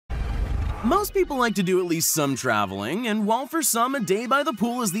Most people like to do at least some traveling, and while for some a day by the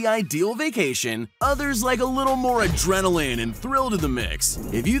pool is the ideal vacation, others like a little more adrenaline and thrill to the mix.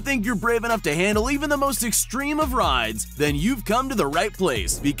 If you think you're brave enough to handle even the most extreme of rides, then you've come to the right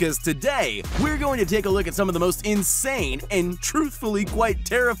place, because today we're going to take a look at some of the most insane and truthfully quite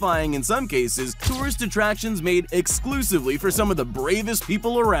terrifying in some cases tourist attractions made exclusively for some of the bravest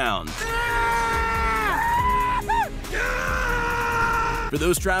people around. For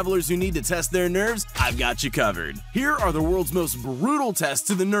those travelers who need to test their nerves, I've got you covered. Here are the world's most brutal tests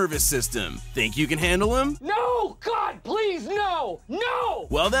to the nervous system. Think you can handle them? No! God, please, no! No!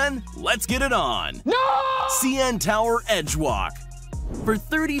 Well then, let's get it on. No! CN Tower Edge Walk. For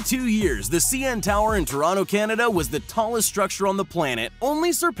 32 years, the CN Tower in Toronto, Canada was the tallest structure on the planet,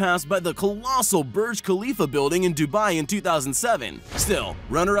 only surpassed by the colossal Burj Khalifa building in Dubai in 2007. Still,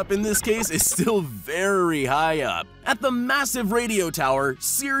 runner-up in this case is still very high up. At the massive radio tower,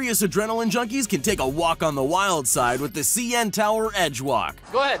 serious adrenaline junkies can take a walk on the wild side with the CN Tower Edge Walk.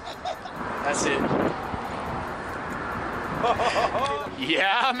 Go ahead. That's it.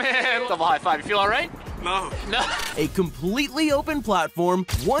 Yeah, man. Double high five. You feel all right? No. A completely open platform,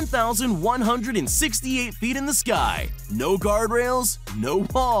 1,168 feet in the sky. No guardrails, no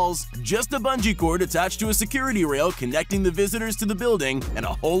walls, just a bungee cord attached to a security rail connecting the visitors to the building, and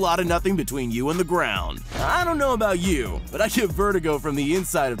a whole lot of nothing between you and the ground. I don't know about you, but I get vertigo from the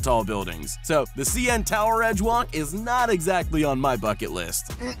inside of tall buildings, so the CN Tower Edge Walk is not exactly on my bucket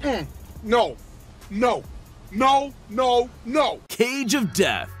list. No. No. No. No. No. Cage of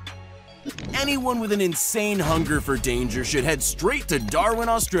Death. Anyone with an insane hunger for danger should head straight to Darwin,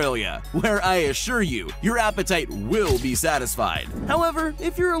 Australia, where I assure you, your appetite will be satisfied. However,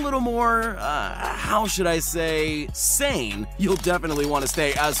 if you're a little more, how should I say, sane, you'll definitely want to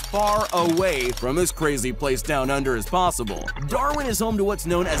stay as far away from this crazy place down under as possible. Darwin is home to what's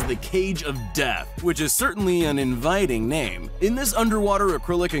known as the Cage of Death, which is certainly an inviting name. In this underwater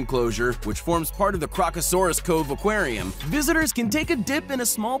acrylic enclosure, which forms part of the Crocosaurus Cove Aquarium, visitors can take a dip in a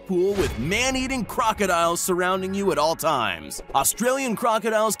small pool with man-eating crocodiles surrounding you at all times. Australian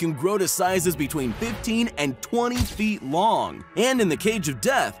crocodiles can grow to sizes between 15 and 20 feet long. And in the Cage of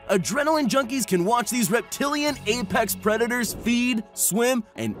Death, adrenaline junkies can watch these reptilian apex predators feed, swim,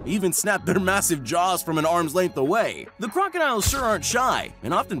 and even snap their massive jaws from an arm's length away. The crocodiles sure aren't shy,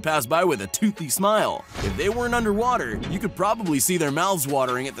 and often pass by with a toothy smile. If they weren't underwater, you could probably see their mouths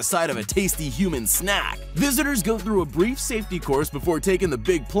watering at the sight of a tasty human snack. Visitors go through a brief safety course before taking the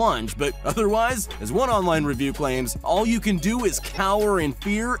big plunge, but otherwise, as one online review claims, all you can do is cower in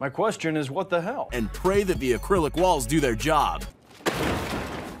fear. My question is, what the hell? And pray that the acrylic walls do their job.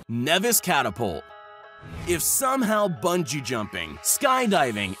 Nevis Catapult. If somehow bungee jumping,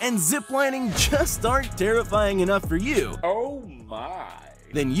 skydiving, and ziplining just aren't terrifying enough for you, Oh my.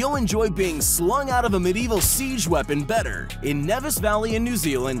 then you'll enjoy being slung out of a medieval siege weapon better. In Nevis Valley in New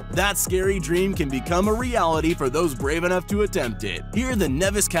Zealand, that scary dream can become a reality for those brave enough to attempt it. Here, the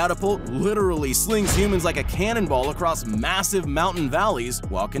Nevis Catapult literally slings humans like a cannonball across massive mountain valleys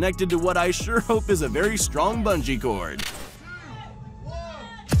while connected to what I sure hope is a very strong bungee cord.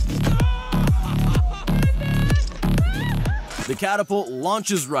 The catapult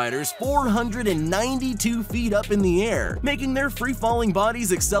launches riders 492 feet up in the air, making their free-falling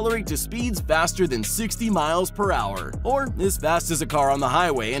bodies accelerate to speeds faster than 60 miles per hour, or as fast as a car on the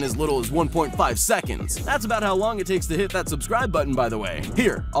highway in as little as 1.5 seconds. That's about how long it takes to hit that subscribe button, by the way.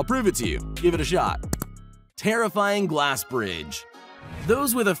 Here, I'll prove it to you. Give it a shot. Terrifying Glass Bridge.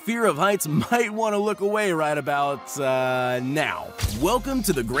 Those with a fear of heights might want to look away right about, now. Welcome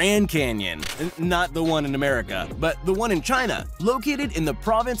to the Grand Canyon. Not the one in America, but the one in China, located in the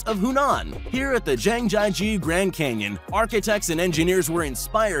province of Hunan. Here at the Zhangjiajie Grand Canyon, architects and engineers were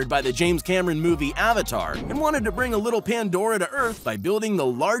inspired by the James Cameron movie Avatar and wanted to bring a little Pandora to Earth by building the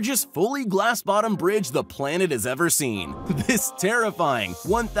largest fully glass-bottom bridge the planet has ever seen. This terrifying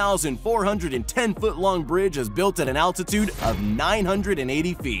 1,410-foot-long bridge is built at an altitude of 980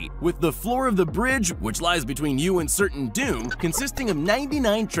 feet, with the floor of the bridge, which lies between you and certain doom, consisting of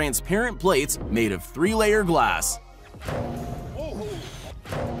 99 transparent plates made of 3-layer glass.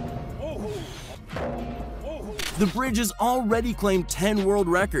 The bridge has already claimed 10 world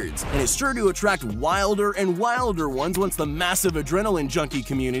records and is sure to attract wilder and wilder ones once the massive adrenaline junkie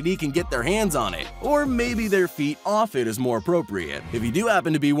community can get their hands on it. Or maybe their feet off it is more appropriate. If you do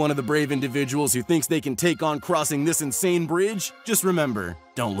happen to be one of the brave individuals who thinks they can take on crossing this insane bridge, just remember,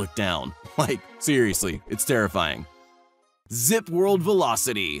 don't look down. Like, seriously, it's terrifying. Zip World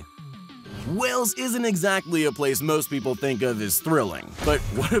Velocity. Wales isn't exactly a place most people think of as thrilling, but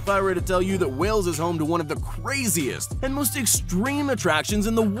what if I were to tell you that Wales is home to one of the craziest and most extreme attractions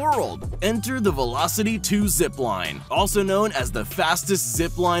in the world? Enter the Velocity 2 zipline, also known as the fastest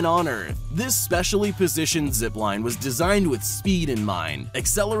zipline on Earth. This specially positioned zipline was designed with speed in mind,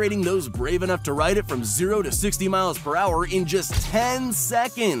 accelerating those brave enough to ride it from 0 to 60 miles per hour in just 10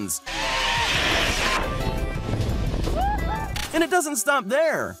 seconds. And it doesn't stop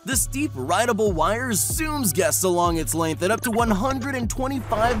there. The steep rideable wire zooms guests along its length at up to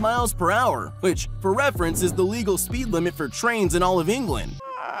 125 miles per hour, which, for reference, is the legal speed limit for trains in all of England.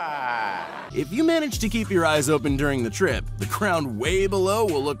 If you manage to keep your eyes open during the trip, the ground way below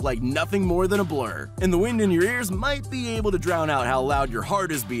will look like nothing more than a blur, and the wind in your ears might be able to drown out how loud your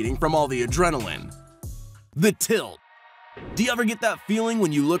heart is beating from all the adrenaline. The tilt. Do you ever get that feeling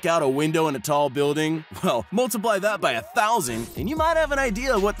when you look out a window in a tall building? Well, multiply that by 1,000, and you might have an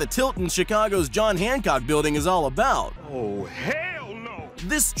idea of what the tilt in Chicago's John Hancock Building is all about. Oh, hell no!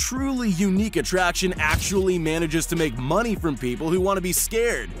 This truly unique attraction actually manages to make money from people who want to be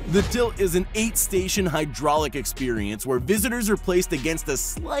scared. The tilt is an 8-station hydraulic experience where visitors are placed against a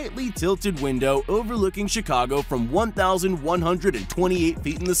slightly tilted window overlooking Chicago from 1,128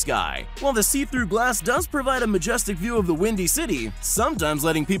 feet in the sky. While the see-through glass does provide a majestic view of the Windy City, sometimes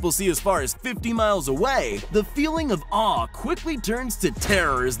letting people see as far as 50 miles away, the feeling of awe quickly turns to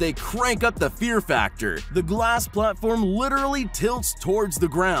terror as they crank up the fear factor. The glass platform literally tilts towards the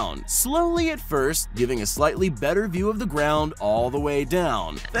ground, slowly at first, giving a slightly better view of the ground all the way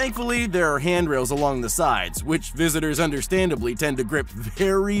down. Thankfully, there are handrails along the sides, which visitors understandably tend to grip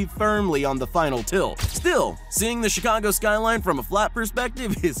very firmly on the final tilt. Still, seeing the Chicago skyline from a flat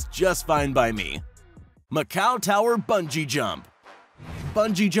perspective is just fine by me. Macau Tower Bungee Jump.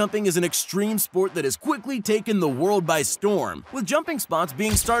 Bungee jumping is an extreme sport that has quickly taken the world by storm, with jumping spots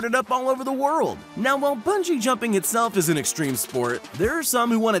being started up all over the world. Now, while bungee jumping itself is an extreme sport, there are some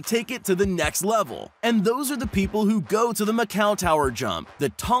who want to take it to the next level, and those are the people who go to the Macau Tower Jump, the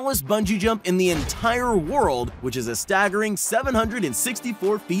tallest bungee jump in the entire world, which is a staggering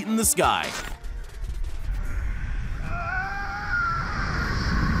 764 feet in the sky.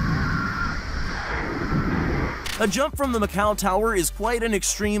 A jump from the Macau Tower is quite an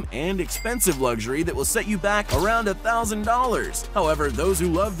extreme and expensive luxury that will set you back around $1,000. However, those who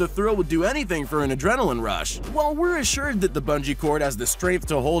love the thrill would do anything for an adrenaline rush. While we're assured that the bungee cord has the strength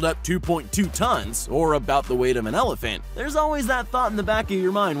to hold up 2.2 tons, or about the weight of an elephant, there's always that thought in the back of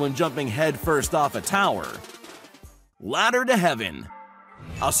your mind when jumping head first off a tower. Ladder to Heaven.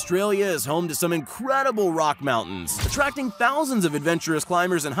 Australia is home to some incredible rock mountains, attracting thousands of adventurous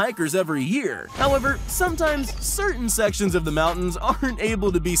climbers and hikers every year. However, sometimes certain sections of the mountains aren't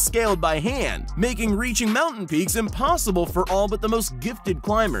able to be scaled by hand, making reaching mountain peaks impossible for all but the most gifted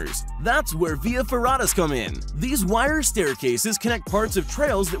climbers. That's where Via Ferratas come in. These wire staircases connect parts of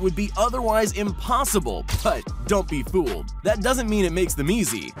trails that would be otherwise impossible, but don't be fooled. That doesn't mean it makes them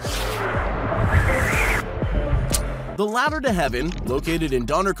easy. The Ladder to Heaven, located in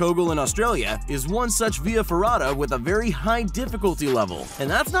Donegal in Australia, is one such via ferrata with a very high difficulty level. And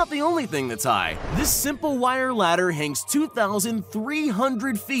that's not the only thing that's high. This simple wire ladder hangs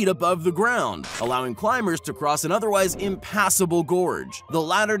 2,300 feet above the ground, allowing climbers to cross an otherwise impassable gorge. The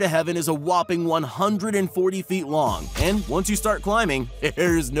Ladder to Heaven is a whopping 140 feet long, and once you start climbing,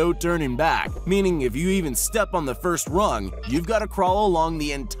 there's no turning back. Meaning if you even step on the first rung, you've got to crawl along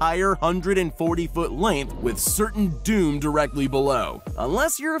the entire 140-foot length with certain doom directly below.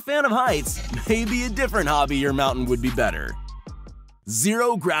 Unless you're a fan of heights, maybe a different hobby or mountain would be better.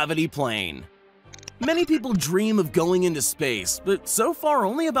 Zero Gravity Plane. Many people dream of going into space, but so far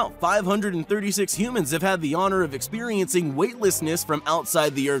only about 536 humans have had the honor of experiencing weightlessness from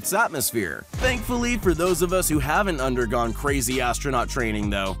outside the Earth's atmosphere. Thankfully, for those of us who haven't undergone crazy astronaut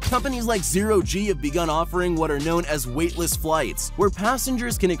training though, companies like Zero G have begun offering what are known as weightless flights, where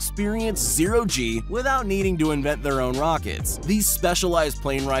passengers can experience Zero G without needing to invent their own rockets. These specialized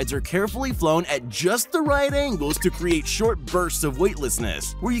plane rides are carefully flown at just the right angles to create short bursts of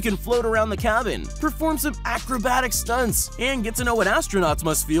weightlessness, where you can float around the cabin, perform some acrobatic stunts, and get to know what astronauts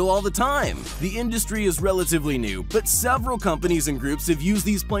must feel all the time. The industry is relatively new, but several companies and groups have used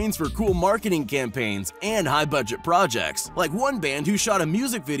these planes for cool marketing campaigns and high-budget projects, like one band who shot a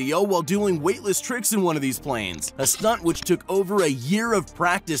music video while doing weightless tricks in one of these planes, a stunt which took over a year of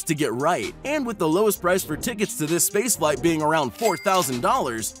practice to get right. And with the lowest price for tickets to this spaceflight being around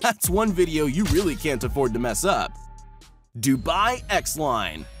 $4,000, that's one video you really can't afford to mess up. Dubai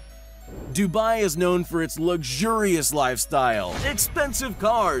X-Line. Dubai is known for its luxurious lifestyle, expensive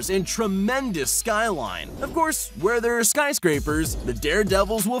cars, and tremendous skyline. Of course, where there are skyscrapers, the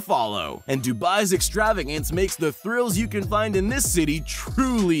daredevils will follow. And Dubai's extravagance makes the thrills you can find in this city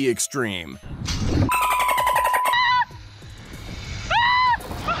truly extreme.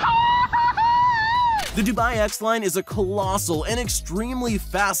 The Dubai X-Line is a colossal and extremely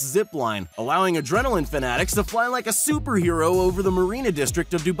fast zip line, allowing adrenaline fanatics to fly like a superhero over the Marina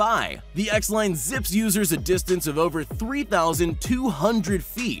district of Dubai. The X-Line zips users a distance of over 3,200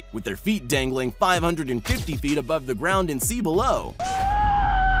 feet, with their feet dangling 550 feet above the ground and sea below,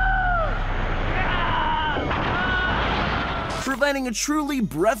 providing a truly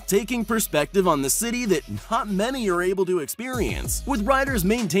breathtaking perspective on the city that not many are able to experience, with riders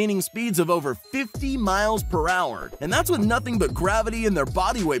maintaining speeds of over 50 miles per hour, and that's with nothing but gravity and their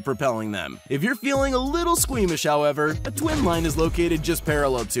body weight propelling them. If you're feeling a little squeamish, however, a twin line is located just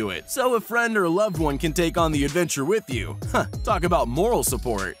parallel to it, so a friend or loved one can take on the adventure with you. Talk about moral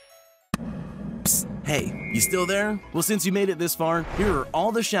support. Psst, hey, you still there? Well, since you made it this far, here are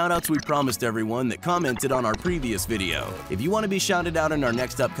all the shoutouts we promised everyone that commented on our previous video. If you want to be shouted out in our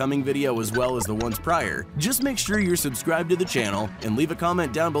next upcoming video as well as the ones prior, just make sure you're subscribed to the channel and leave a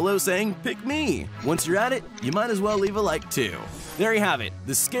comment down below saying, "Pick me." Once you're at it, you might as well leave a like too. There you have it,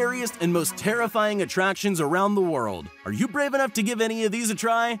 the scariest and most terrifying attractions around the world. Are you brave enough to give any of these a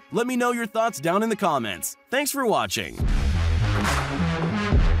try? Let me know your thoughts down in the comments. Thanks for watching.